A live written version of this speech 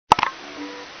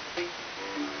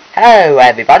Hello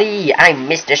everybody, I'm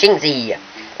Mr. Shingsy,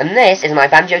 and this is my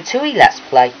Banjo-Tooie Let's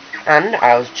Play. And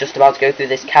I was just about to go through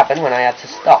this cabin when I had to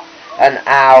stop. And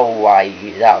ow,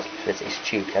 that was pretty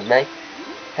stupid of me.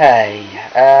 Hey,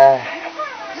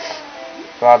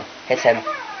 come on, hit him.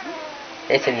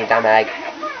 Hit him, you damn egg.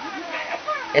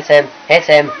 Hit him, hit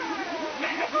him.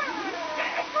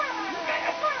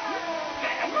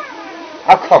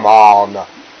 Oh, come on,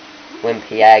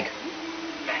 wimpy egg.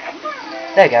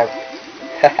 There you go.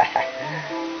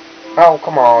 Oh,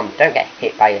 come on, don't get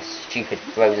hit by a stupid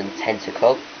frozen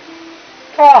tentacle.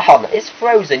 Come on, it's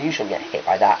frozen, you shouldn't get hit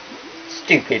by that.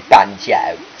 Stupid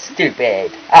Banjo.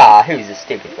 Stupid. Ah, who's the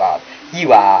stupid one?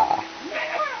 You are.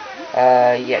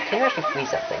 Yeah, can you actually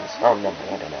freeze that things? Oh, no,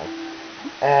 I don't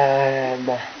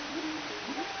know.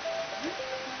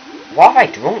 What have I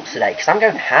drunk today? Because I'm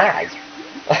going high.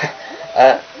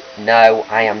 No,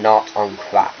 I am not on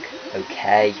crack,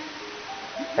 okay?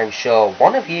 I'm sure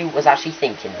one of you was actually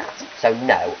thinking that, so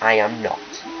no, I am not.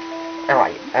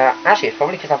 Alright, actually it's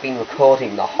probably because I've been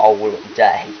recording the whole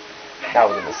day. That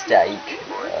was a mistake.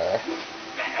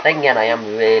 Then again, I am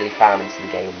really far into the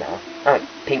game now. Alright,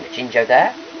 pink Jinjo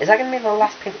there. Is that going to be the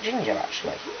last pink Jinjo,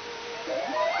 actually?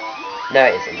 No,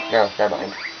 it isn't. No, never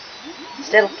mind.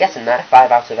 Still getting there,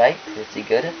 5 out of 8. Pretty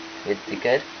good, pretty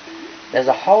good. There's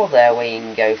a hole there where you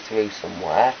can go through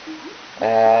somewhere.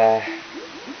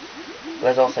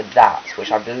 There's also that,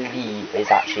 which I believe is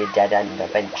actually a dead end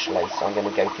eventually, so I'm going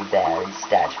to go through there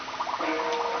instead.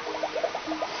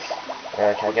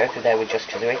 Can I go through there with just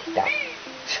Kazooie? Yeah.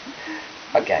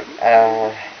 Okay,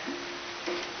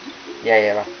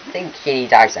 yeah, I think you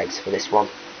need ice eggs for this one.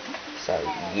 So,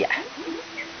 yeah.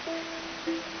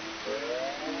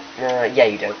 Yeah,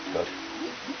 you do. Good.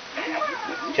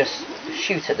 Just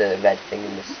shoot at the red thing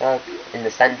in the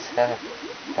centre,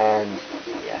 and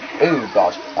yeah. Ooh,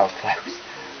 God, that was close.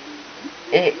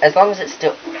 As long as it's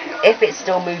still, if it's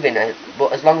still moving,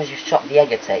 but as long as you shot the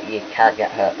egg at it, you can't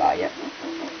get hurt by it.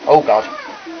 Oh God,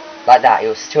 like that, it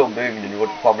was still moving and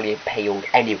would probably have impaled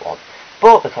anyone.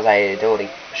 But because I had already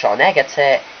shot an egg at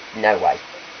it, no way.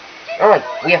 Alright,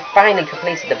 we have finally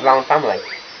completed the Brown family.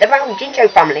 The Brown Jinjo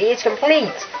family is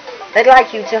complete. They'd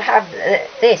like you to have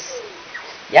this.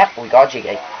 Yep, we got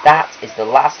Jiggy. That is the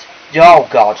last. Oh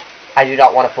God, I do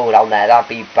not want to fall down there. That'd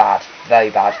be bad, very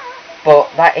bad.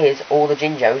 But that is all the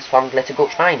Jinjos from Glitter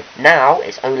Gulch Mine. Now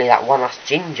it's only that one last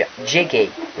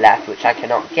Jiggy left, which I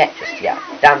cannot get just yet.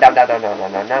 Damn.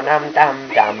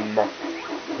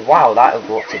 Wow, that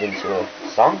erupted into a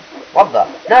song. What the?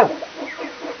 No.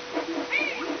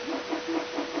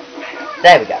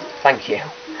 There we go. Thank you.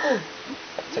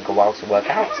 That took a while to work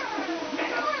out.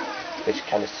 Which is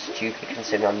kind of stupid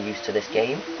considering I'm used to this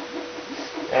game.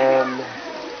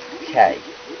 Okay.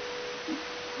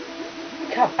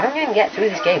 God, I'm going to get through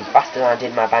this game faster than I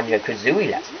did my Banjo-Kazooie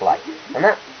Let's Play. And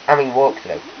that, I mean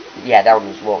walkthrough. Yeah, that one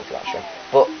was walkthrough actually.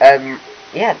 But,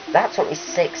 yeah, that took me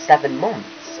 6-7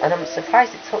 months. And I'm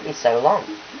surprised it took me so long.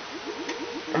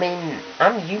 I mean,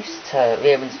 I'm used to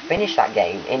being able to finish that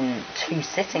game in 2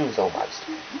 sittings almost.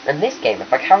 And this game,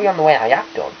 if I carry on the way I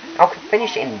have done, I could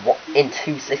finish it in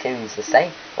 2 sittings the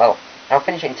same. Well, I'll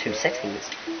finish it in 2 sittings.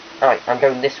 Alright, I'm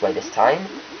going this way this time.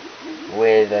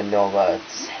 With another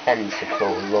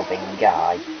tentacle-loving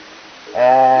guy.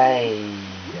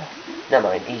 Never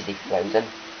mind, easily frozen.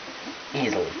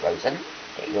 Easily frozen.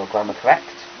 Get your grammar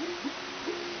correct.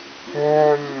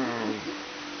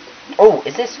 Oh,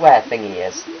 is this where thingy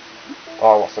is?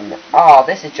 Oh, what's on there? Oh,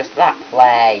 this is just that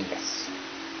place.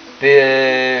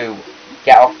 Boo!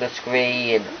 Get off the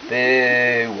screen.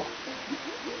 Boo!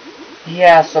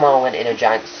 Yeah, somehow I went in a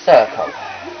giant circle.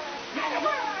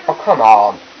 Oh, come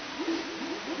on.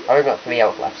 I've only got 3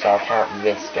 health left, so I can't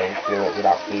risk going through it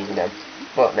without freezing them.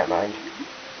 But, never mind.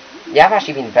 Yeah, I've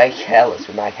actually been very careless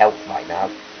with my health right now.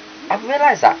 I've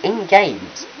realised that in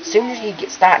games, as soon as you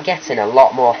start getting a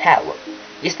lot more health,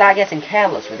 you start getting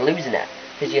careless with losing it.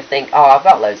 Because you think, oh, I've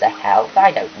got loads of health,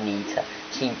 I don't need to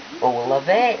keep all of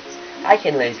it. I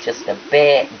can lose just a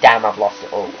bit. Damn, I've lost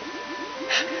it all.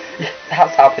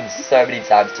 That's happened so many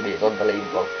times to me, it's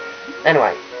unbelievable.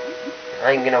 Anyway,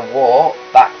 I'm going to walk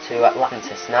back to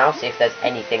Atlantis now, see if there's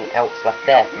anything else left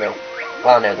there for me.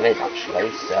 Well, no, there is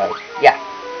actually, so, yeah.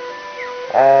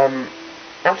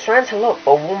 I'm trying to look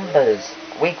for Wumba's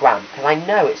wigwam, because I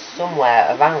know it's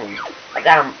somewhere around.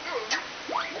 Damn,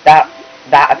 that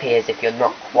appears if you're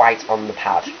not quite on the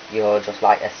pad. You're just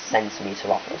like a centimetre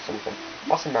off or something.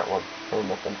 What's in that one? Oh,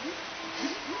 nothing.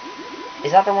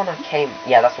 Is that the one I came...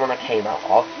 Yeah, that's the one I came out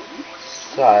of.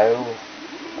 So,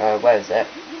 where is it?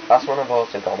 That's one I've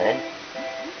also gone in.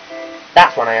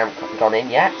 That's one I haven't gone in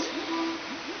yet.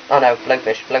 Oh no,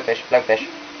 blowfish.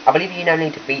 I believe you can only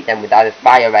defeat them with either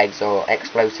fire eggs or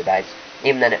explosive eggs.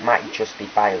 Even then it might just be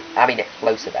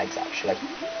explosive eggs actually.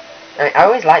 I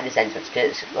always like this entrance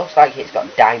because it looks like it's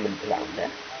got diamonds around it.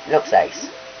 It looks ace.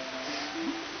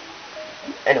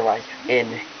 Anyway,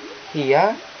 in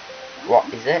here, what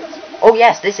is it? Oh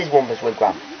yes, this is Wumba's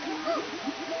wigwam.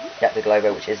 Get the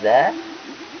globo which is there.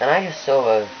 And I just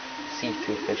saw a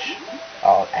see-through fish.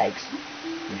 Oh, eggs.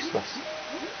 Useless.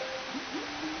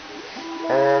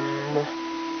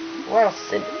 What else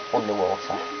is in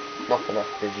underwater? Nothing I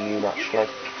presume actually.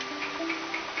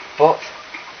 But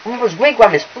Wumba's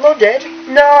wigwam is flooded!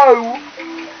 No!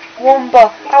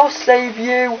 Wumba, I'll save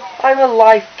you! I'm a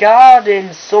lifeguard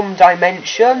in some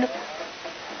dimension!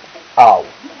 Oh.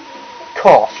 Of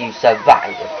course you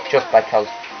survived, just because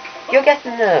you're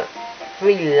getting a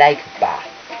 3-leg bath.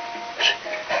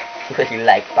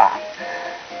 3-leg bath.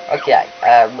 Okay,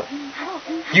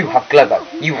 you have Globo.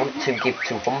 You want to give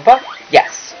to Wumba?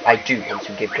 Yes, I do want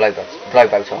to give Globo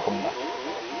to Wumba.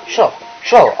 Sure,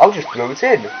 I'll just throw it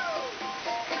in.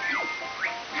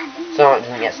 So it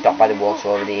doesn't get stopped by the water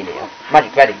already in here.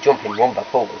 Magic ready, jumping, Wumba,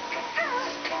 pool.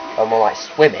 Or more like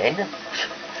swimming.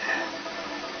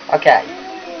 Okay.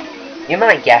 You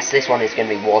might guess this one is going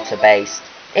to be water-based.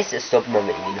 It's a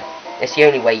submarine. It's the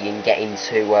only way you can get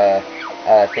into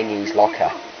Thingy's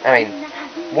locker. I mean,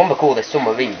 Wumba call this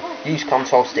submarine. Use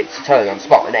control stick to turn on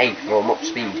spot and A for much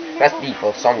speed. Press B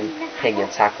for sonic ping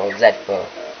attack or Z for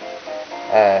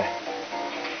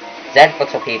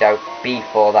torpedo, B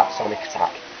for that sonic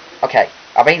attack. Okay,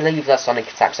 I believe that sonic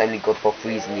attack's only good for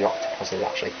freezing the octopuses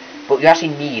actually. But you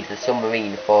actually need the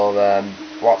submarine for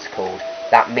what's it called?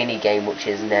 That mini game which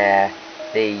is near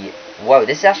the... Whoa,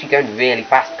 this is actually going really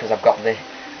fast because I've got the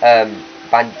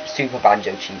Super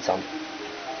Banjo cheats on.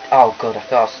 Oh good, I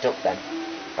thought I was stuck then.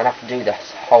 I'd have to do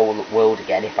this whole world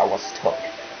again if I was stuck.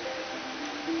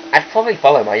 I'd probably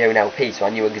follow my own LP so I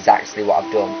knew exactly what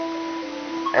I've done.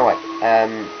 Anyway,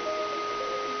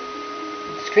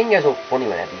 the screen goes all funny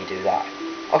whenever you do that.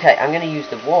 Okay, I'm going to use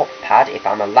the warp pad if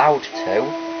I'm allowed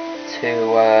to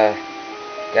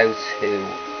go to...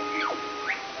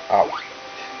 Oh.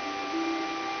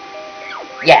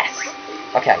 Yes!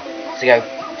 Okay, so go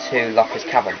to Locker's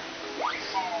Cavern.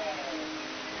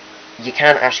 You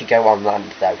can't actually go on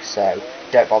land though, so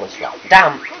don't bother to rock.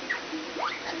 Damn!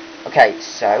 Okay,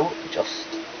 so just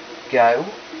go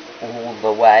all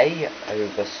the way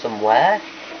over somewhere.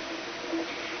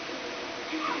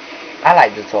 I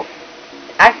like the torpedo.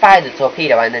 I fired the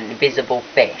torpedo at an invisible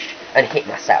fish and hit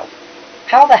myself.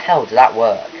 How the hell does that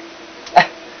work?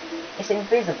 It's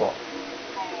invisible.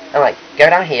 Alright, go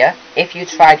down here. If you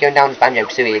try going down this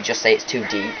Banjo-Tooie, just say it's too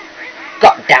deep.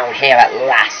 Got down here at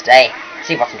last, eh?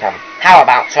 See what's coming. How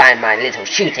about trying my little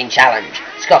shooting challenge?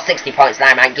 Score 60 points and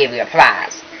I might give you a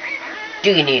prize.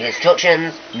 Do you need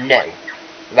instructions? No.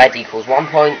 Red equals 1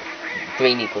 point,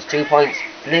 green equals 2 points,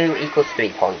 blue equals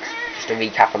 3 points. Just a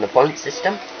recap on the point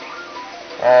system.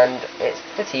 And it's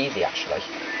pretty easy actually.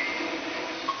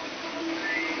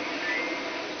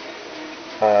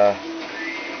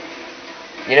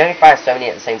 You can only fire so many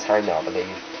at the same time though, I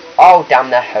believe. Oh damn,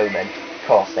 they're homing. Of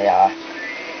course they are.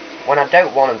 When I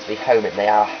don't want them to be homing, they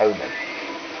are homing.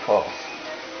 Of course.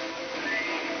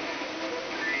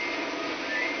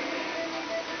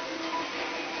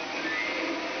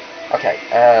 Okay,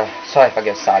 sorry if I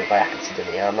go silent by accident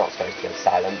here. I'm not supposed to go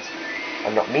silent.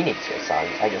 I'm not meaning to go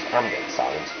silent, I just am going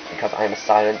silent. Because I am a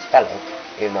silent fellow.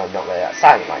 Even though I'm not really that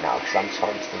silent right now, because I'm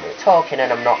constantly talking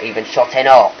and I'm not even shutting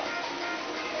up.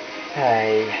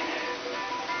 Hey.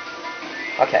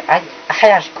 Okay, I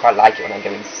actually quite like it when I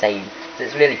go insane. So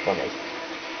it's really funny.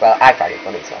 Well, I find it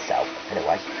funny to myself,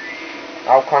 anyway.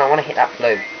 Oh, come on, I want to hit that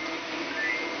blue.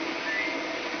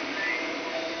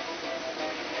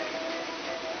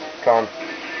 Come on.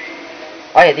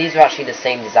 Oh yeah, these are actually the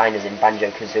same designers in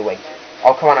Banjo-Kazooie.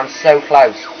 Oh, come on, I'm so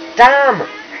close. Damn!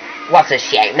 What a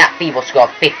shame. That feeble score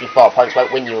of 54 points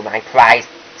won't win you my prize.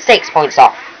 6 points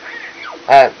off.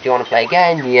 Do you want to play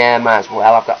again? Yeah, might as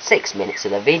well. I've got 6 minutes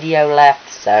of the video left,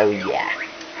 so yeah.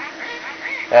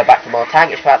 Back to more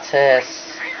target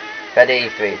practice. Ready,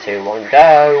 3, 2, 1,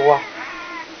 go.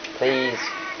 Please.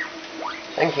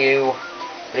 Thank you.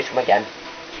 Please come again.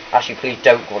 Actually, please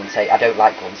don't Grunty. I don't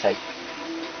like Grunty.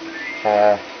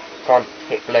 Come on,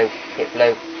 hit blue, hit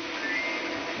blue.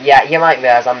 Yeah, you might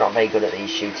realise I'm not very good at these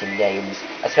shooting games,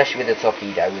 especially with the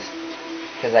torpedoes,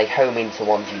 because they home into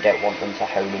ones you don't want them to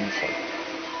home into.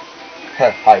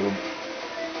 Home.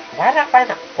 Why did I find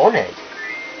that funny?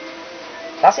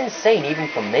 That's insane, even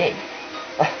for me.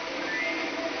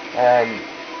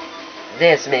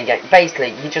 This minigame,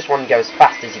 basically, you just want to go as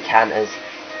fast as you can, as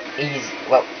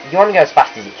well, you want to go as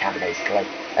fast as you can, basically,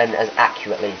 and as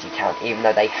accurately as you can, even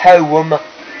though they home.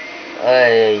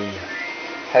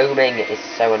 Homing is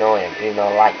so annoying, even though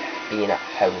I like being at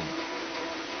home.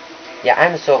 Yeah,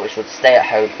 I'm the sort which would stay at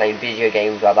home playing video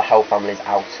games while the whole family's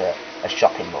out at a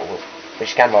shopping mall, which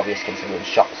is kind of obvious considering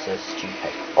shops are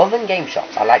stupid. Other than game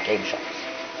shops, I like game shops.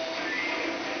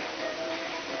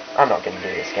 I'm not going to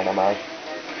do this again, am I?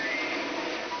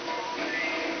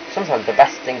 Sometimes the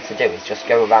best thing to do is just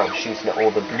go around shooting at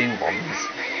all the blue ones.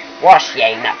 What a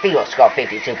shame, that Felix scored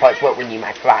 52 points won't win you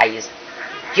my prize.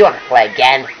 Do you want to play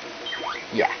again?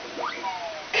 Yeah.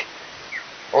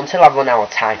 Until I run out of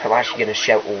time, I'm actually going to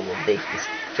show all of these,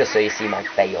 just so you see my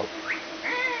fail.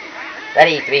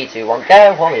 Ready, 3, 2, 1,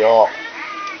 go, hurry up.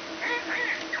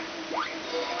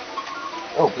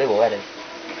 Oh, blue already.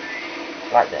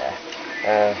 Right there.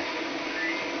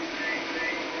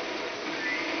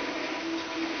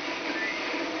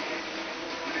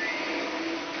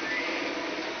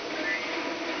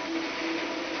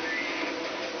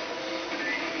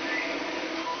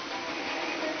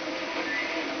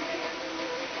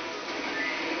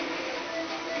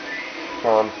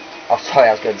 Oh, sorry,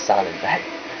 I was going silent then.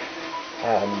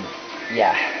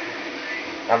 Yeah.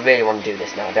 I really want to do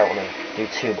this now. I don't want to do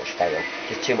too much fail.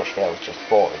 Because too much fail is just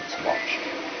boring to watch.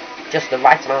 Just the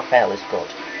right amount of fail is good.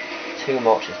 Too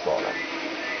much is boring.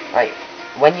 Like,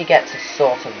 when you get to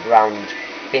sort of round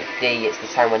 50, it's the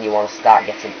time when you want to start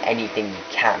getting anything you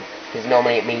can. Because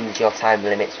normally it means your time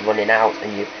limit's running out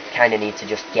and you kind of need to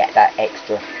just get that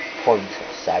extra point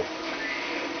or so.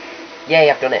 Yay,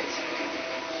 I've done it.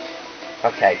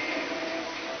 Okay.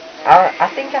 I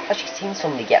think I've actually seen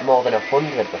somebody get more than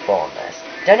 100 before on this.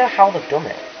 Don't know how they've done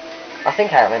it. I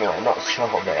think I have anyway, I'm not sure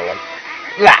really.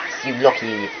 Rats, you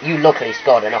luckily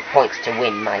scored enough points to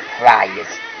win my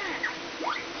prize.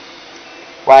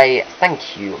 Why,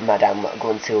 thank you, Madame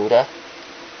Gruntilda.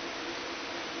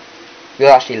 You'll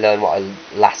actually learn what her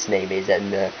last name is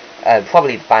in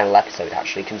probably the final episode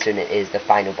actually, considering it is the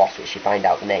final boss which you find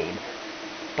out the name.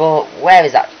 But where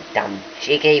is that damn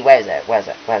Jiggy? Where is it? Where is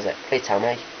it? Where is it? Please tell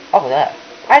me. Over there.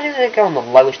 Why does it go on the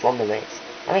lowest one there is?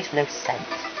 That makes no sense.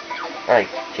 Right,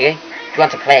 Jiggy, do you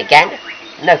want to play again?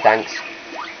 No thanks.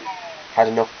 Had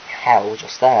enough hell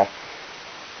just there.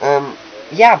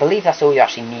 Yeah, I believe that's all you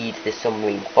actually need this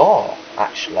submarine for,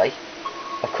 actually.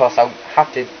 Of course, I'll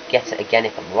have to get it again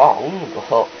if I'm wrong,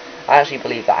 but I actually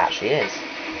believe that actually is.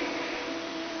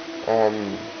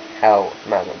 Hell,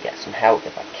 might as well get some help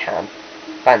if I can.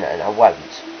 Find that and I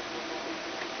won't.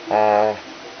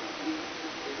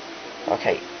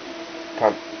 Okay.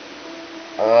 Come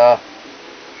on.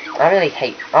 I really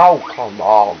hate... Oh, come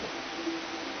on.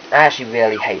 I actually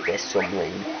really hate this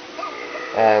submarine.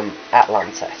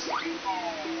 Atlantis.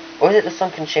 Or is it the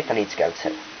sunken ship I need to go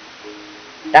to?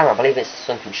 Damn, I believe it's the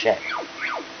sunken ship.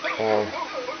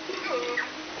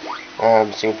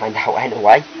 Soon find out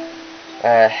anyway.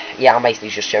 Yeah, I'm basically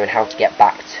just showing how to get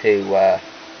back to,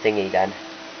 thingy then.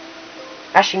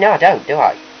 Actually, no, I don't, do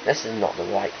I? This is not the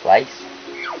right place.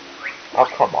 Oh,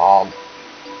 come on.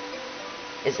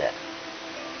 Is it?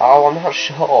 Oh, I'm not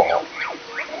sure.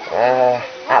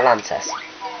 Atlantis.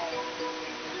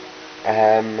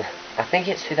 I think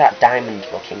it's through that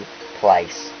diamond-looking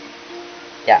place.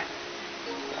 Yeah.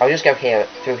 I'll just go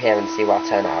through here and see what I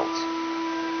turn out.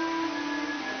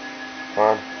 Come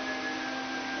on.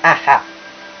 Aha!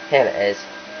 Here it is.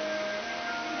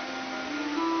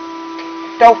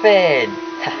 Dolphin!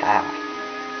 Haha.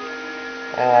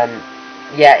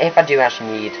 Yeah, if I do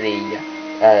actually need the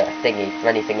thingy for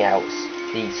anything else,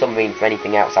 the submarine for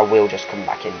anything else, I will just come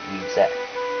back and use it.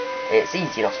 It's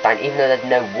easy enough to find, even though there's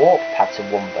no warp pad to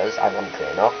Wombas, ironically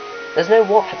enough. There's no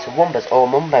warp pad to Wombas or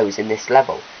Mumbos in this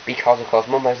level, because of course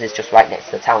Mumbos is just right next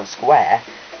to the town square,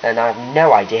 and I have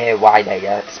no idea why they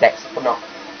expect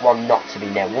one not to be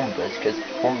near Wombas, because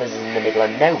Wombas is in the middle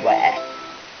of nowhere.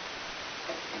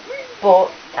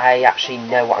 But I actually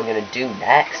know what I'm going to do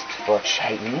next, for a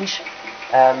change.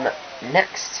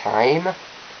 Next time,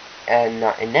 in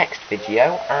next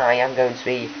video, I am going to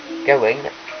be going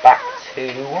back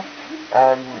to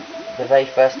the very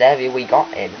first area we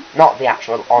got in. Not the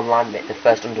actual online bit, the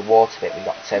first underwater bit we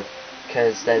got to.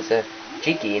 Because there's a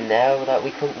Jiggy in there that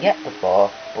we couldn't get before,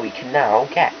 but we can now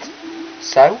get.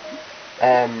 So,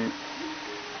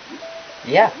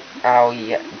 yeah, I'll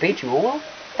bid you all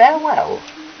farewell.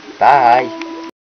 Bye.